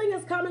 Healing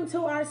is coming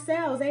to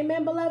ourselves.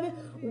 Amen, beloved.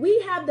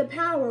 We have the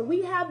power.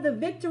 We have the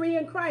victory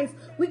in Christ.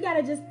 We got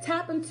to just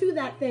tap into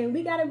that thing.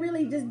 We got to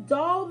really just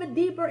delve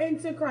deeper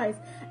into Christ.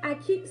 I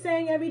keep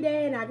saying every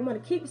day, and I'm going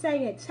to keep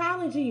saying it,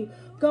 challenging you.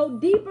 Go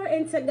deeper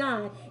into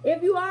God.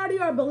 If you already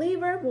are a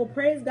believer, well,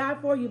 praise God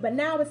for you. But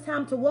now it's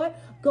time to what?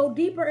 Go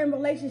deeper in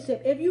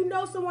relationship. If you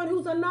know someone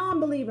who's a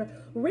non-believer,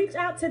 reach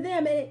out to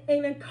them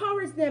and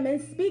encourage them and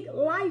speak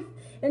life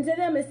into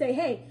them and say,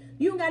 hey,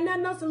 you ain't got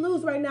nothing else to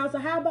lose right now, so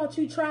how about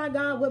you try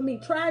God with me?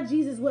 Try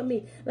Jesus with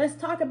me. Let's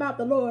talk about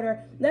the Lord,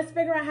 or let's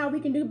figure out how we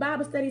can do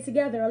Bible study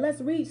together, or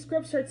let's read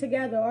scripture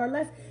together, or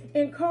let's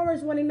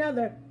encourage one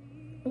another.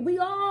 We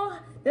all,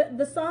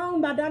 the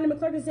song by Donnie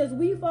McClurkin says,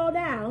 we fall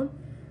down,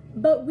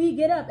 but we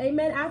get up.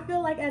 Amen. I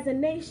feel like as a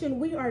nation,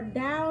 we are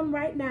down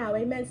right now.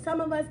 Amen. Some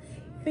of us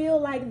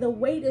feel like the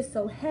weight is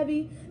so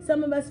heavy.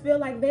 Some of us feel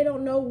like they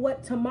don't know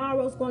what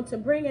tomorrow's going to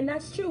bring. And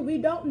that's true. We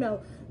don't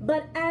know.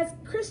 But as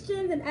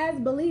Christians and as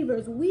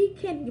believers, we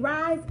can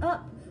rise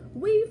up.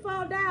 We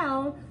fall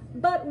down,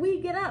 but we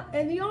get up.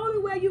 And the only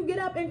way you get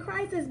up in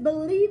Christ is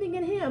believing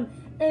in him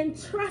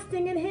and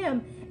trusting in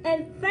him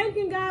and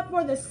thanking God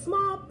for the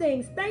small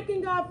things,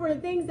 thanking God for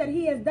the things that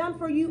he has done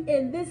for you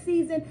in this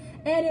season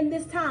and in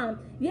this time.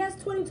 Yes,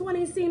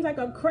 2020 seems like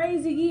a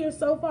crazy year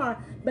so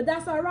far, but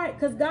that's all right,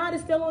 because God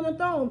is still on the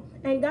throne,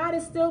 and God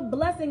is still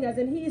blessing us,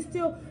 and he is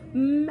still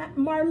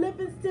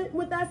magnificent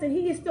with us, and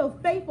he is still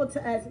faithful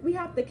to us. We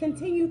have to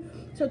continue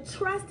to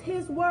trust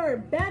his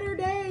word. Better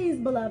days,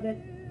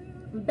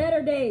 beloved,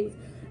 better days,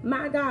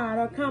 my God,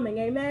 are coming.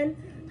 Amen.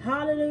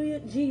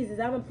 Hallelujah, Jesus.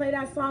 I'm going to play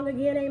that song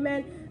again,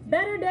 amen.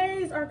 Better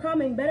days are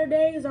coming. Better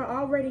days are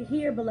already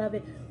here,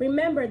 beloved.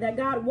 Remember that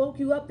God woke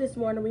you up this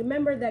morning.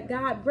 Remember that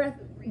God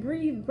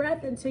breathed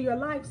breath into your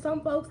life.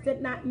 Some folks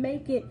did not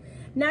make it,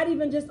 not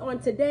even just on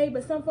today,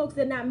 but some folks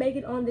did not make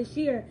it on this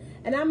year.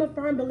 And I'm a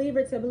firm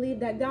believer to believe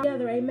that God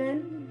together,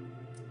 amen.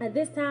 At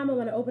this time, I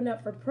want to open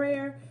up for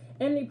prayer.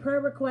 Any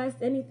prayer request,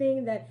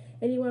 anything that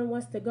anyone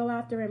wants to go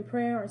after in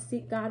prayer or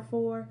seek God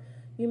for,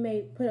 you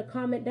may put a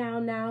comment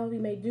down now. You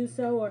may do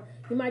so, or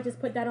you might just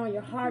put that on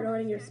your heart or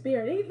in your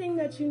spirit. Anything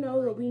that you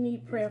know that we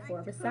need prayer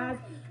for. Besides,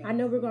 I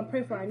know we're going to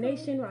pray for our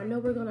nation. Or I know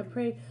we're going to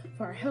pray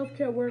for our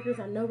healthcare workers.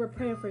 I know we're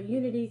praying for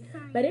unity.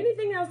 But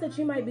anything else that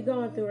you might be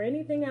going through, or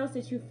anything else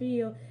that you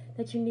feel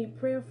that you need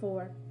prayer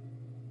for,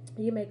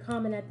 you may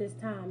comment at this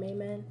time.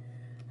 Amen.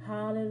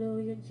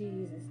 Hallelujah,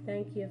 Jesus.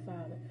 Thank you,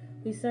 Father.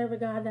 We serve a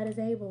God that is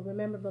able.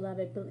 Remember,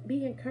 beloved,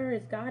 be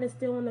encouraged. God is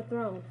still on the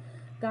throne.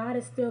 God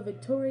is still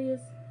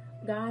victorious.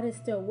 God is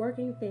still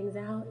working things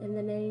out in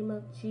the name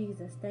of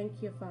Jesus.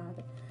 Thank you,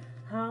 Father.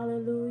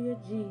 Hallelujah,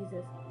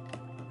 Jesus.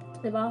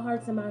 If all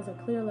hearts and minds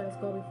are clear, let us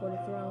go before the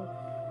throne.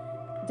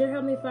 Dear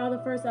Heavenly Father,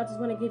 first I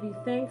just want to give you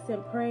thanks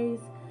and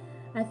praise.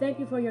 I thank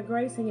you for your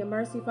grace and your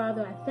mercy,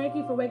 Father. I thank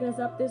you for waking us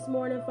up this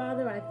morning,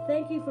 Father. I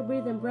thank you for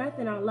breathing breath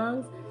in our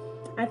lungs.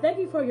 I thank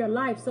you for your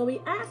life. So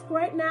we ask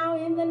right now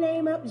in the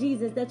name of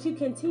Jesus that you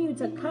continue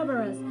to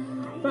cover us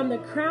from the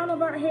crown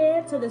of our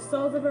head to the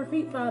soles of our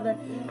feet, Father.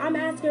 I'm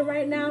asking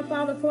right now,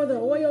 Father, for the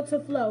oil to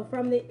flow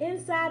from the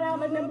inside out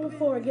like never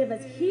before. Give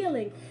us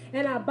healing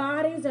in our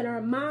bodies and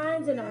our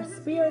minds and our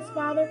spirits,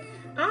 Father.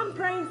 I'm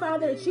praying,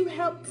 Father, that you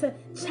help to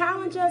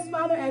challenge us,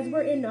 Father, as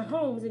we're in the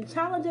homes, and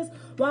challenge us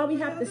while we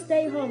have to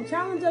stay home.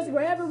 Challenge us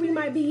wherever we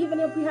might be, even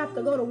if we have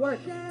to go to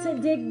work, to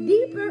dig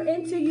deeper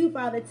into you,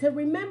 Father, to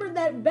remember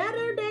that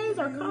better days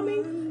are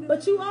coming,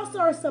 but you also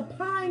are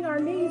supplying our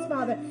needs,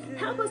 Father.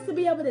 Help us to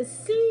be able to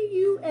see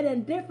you in a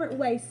different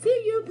way,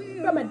 see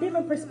you from a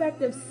different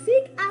perspective,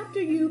 seek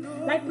after you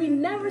like we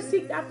never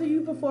seeked after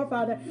you before,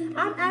 Father.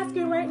 I'm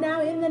asking right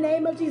now in the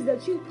name of Jesus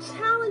that you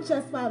challenge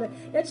us, Father,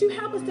 that you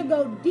help us to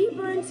go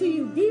deeper into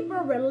you, deeper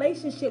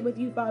relationship with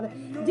you, Father,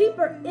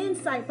 deeper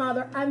insight,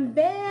 Father.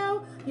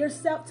 Unveil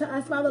yourself to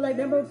us, Father, like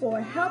never before.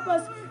 Help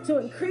us to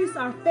increase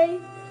our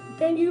faith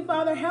in you,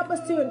 Father. Help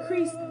us to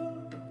increase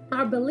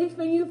our belief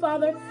in you,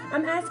 Father.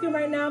 I'm asking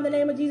right now in the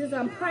name of Jesus.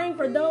 I'm praying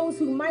for those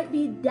who might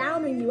be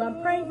doubting you.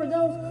 I'm praying for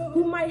those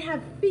who might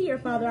have fear,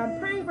 Father. I'm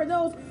praying for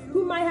those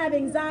who might have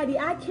anxiety.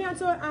 I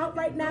cancel it out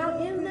right now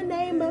in the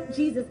name of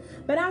Jesus.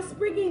 But I'm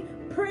speaking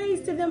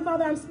praise to them,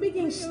 Father. I'm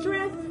speaking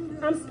strength.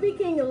 I'm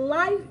speaking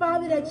life,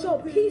 Father, that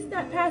your peace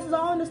that passes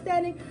all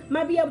understanding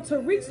might be able to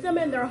reach them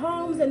in their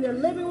homes, in their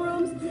living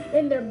rooms,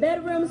 in their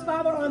bedrooms,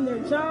 Father, on their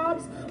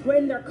jobs, or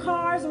in their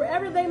cars,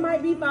 wherever they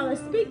might be, Father.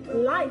 Speak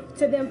life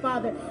to them,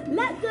 Father.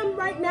 Let them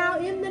right now,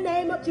 in the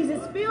name of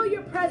Jesus, feel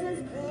your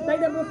presence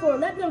like never before.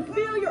 Let them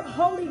feel your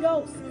Holy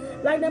Ghost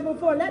like never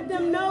before. Let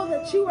them know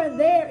that you are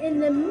there in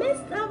the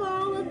midst of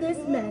all of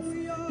this mess.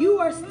 You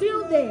are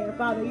still there,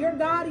 Father. You're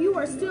God. You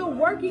are still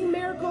working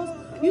miracles.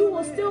 You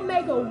will still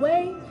make a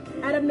way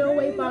out of no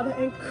way, Father.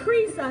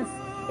 Increase us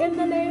in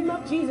the name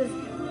of Jesus.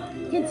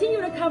 Continue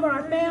to cover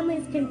our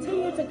families.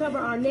 Continue to cover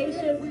our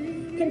nation.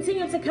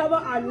 Continue to cover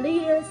our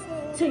leaders,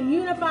 to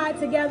unify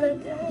together.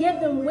 Give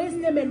them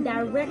wisdom and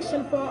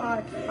direction for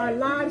our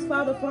lives,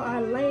 Father, for our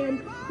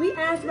land. We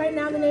ask right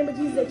now in the name of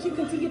Jesus that you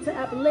continue to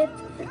uplift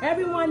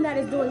everyone that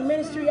is doing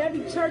ministry,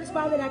 every church,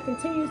 Father, that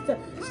continues to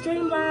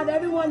stream live,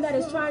 everyone that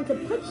is trying to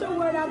put your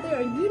word out there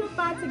and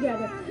unify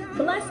together.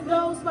 Bless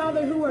those,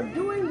 Father, who are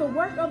doing the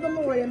work of the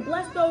Lord, and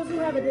bless those who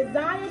have a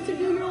desire to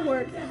do your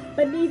work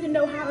but need to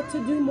know how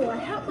to do more.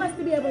 Help us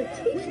to be able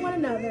to teach one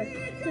another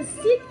to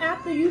seek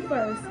after you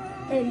first.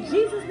 In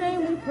Jesus'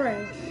 name we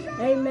pray.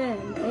 Amen.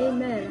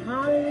 Amen.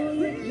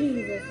 Hallelujah,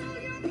 Jesus.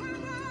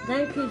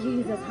 Thank you,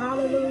 Jesus.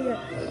 Hallelujah.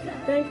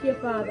 Thank you,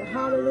 Father.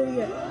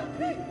 Hallelujah.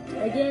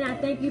 Again, I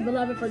thank you,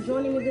 beloved, for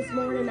joining me this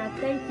morning. I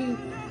thank you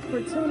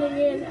for tuning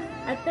in.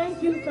 I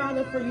thank you,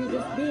 Father, for you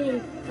just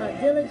being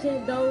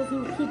diligent. Those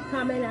who keep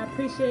coming, I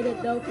appreciate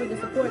it. Those for the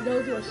support,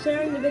 those who are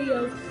sharing the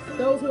videos,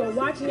 those who are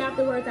watching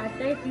afterwards, I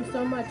thank you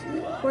so much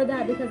for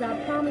that, because I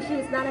promise you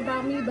it's not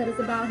about me, but it's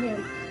about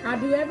him. I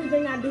do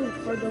everything I do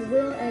for the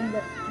will and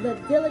the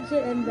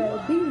diligent and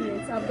the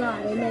obedience of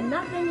God. Amen.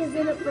 Nothing is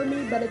in it for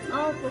me, but it's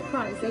all for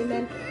Christ.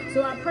 Amen.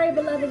 So I pray,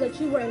 beloved,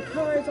 that you were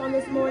encouraged on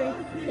this morning,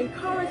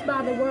 encouraged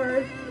by the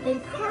word,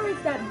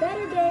 encouraged that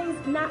better days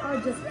not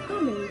are just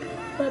coming,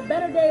 but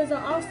better days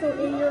are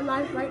also in your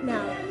life right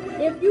now.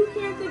 If you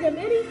can't think of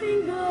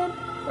anything good,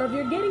 or if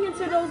you're getting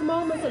into those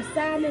moments of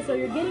sadness, or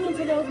you're getting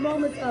into those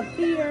moments of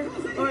fear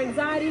or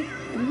anxiety,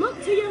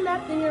 look to your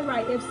left and your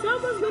right. If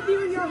someone's with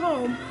you in your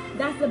home,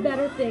 that's a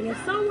better thing. If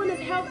someone is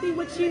healthy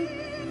with you,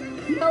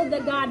 know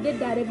that God did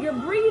that. If you're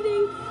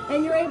breathing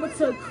and you're able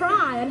to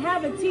cry and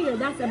have a tear,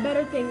 that's a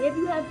better thing. If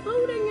you have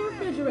food in your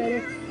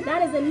refrigerator,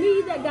 that is a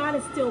need that God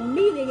is still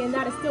meeting, and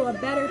that is still a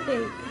better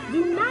thing.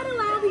 Do not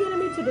allow the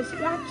enemy to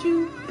distract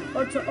you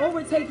or to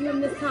overtake you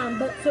in this time,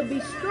 but to be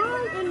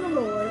strong in the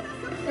Lord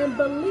and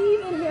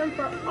believe in him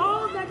for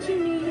all that you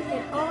need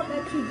and all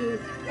that you do,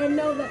 and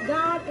know that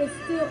God is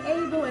still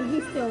able and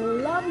he still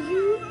loves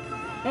you,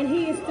 and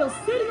he is still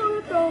sitting on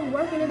the throne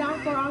working it out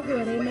for our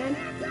good. Amen.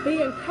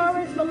 Be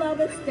encouraged,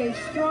 beloved. Stay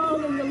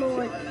strong in the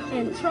Lord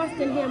and trust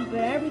in him for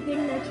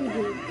everything that you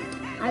do.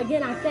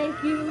 Again, I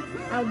thank you.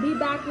 I'll be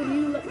back with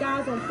you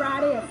guys on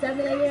Friday at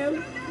 7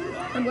 a.m.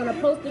 I'm going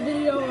to post the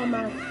video on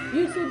my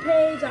YouTube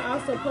page. I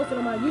also post it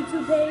on my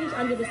YouTube page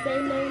under the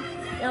same name,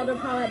 Elder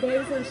Paulette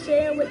Davidson.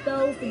 Share with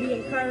those to be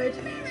encouraged.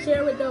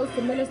 Share with those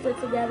to minister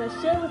together.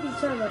 Share with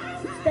each other.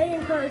 Stay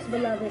encouraged,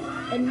 beloved,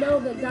 and know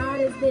that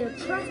God is there.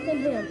 Trust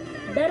in him.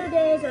 Better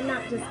days are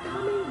not just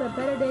coming, but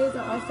better days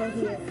are also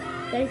here.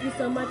 Thank you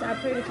so much. I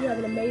pray that you have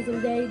an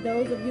amazing day.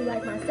 Those of you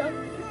like myself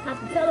have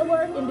to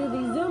telework and do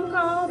these Zoom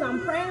calls,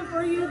 I'm praying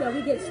for you that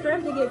we get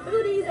strength to get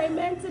through these,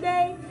 amen,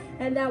 today,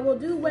 and that we'll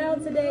do well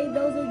today.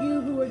 Those of you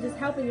who are just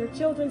helping your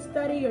children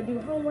study or do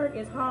homework,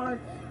 it's hard.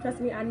 Trust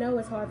me, I know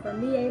it's hard for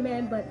me,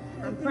 amen, but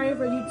I'm praying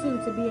for you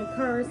too to be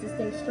encouraged, to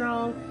stay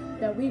strong,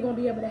 that we're going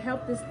to be able to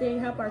help this thing,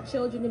 help our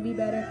children to be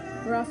better.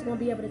 We're also going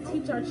to be able to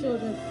teach our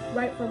children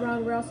right from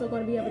wrong. We're also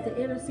going to be able to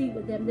intercede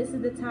with them. This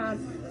is the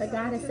time that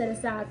God has set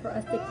aside for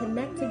us to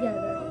connect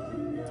together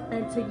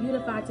and to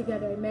unify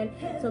together, amen.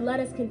 So let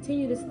us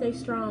continue to stay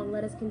strong.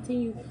 Let us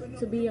continue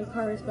to be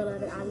encouraged,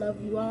 beloved. I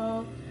love you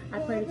all. I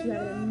pray that you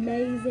have an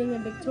amazing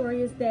and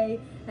victorious day,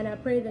 and I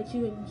pray that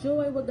you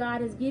enjoy what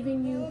God is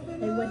giving you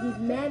and what he's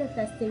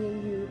manifesting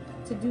in you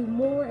to do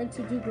more and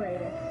to do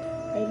greater.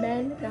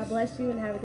 Amen. God bless you and have a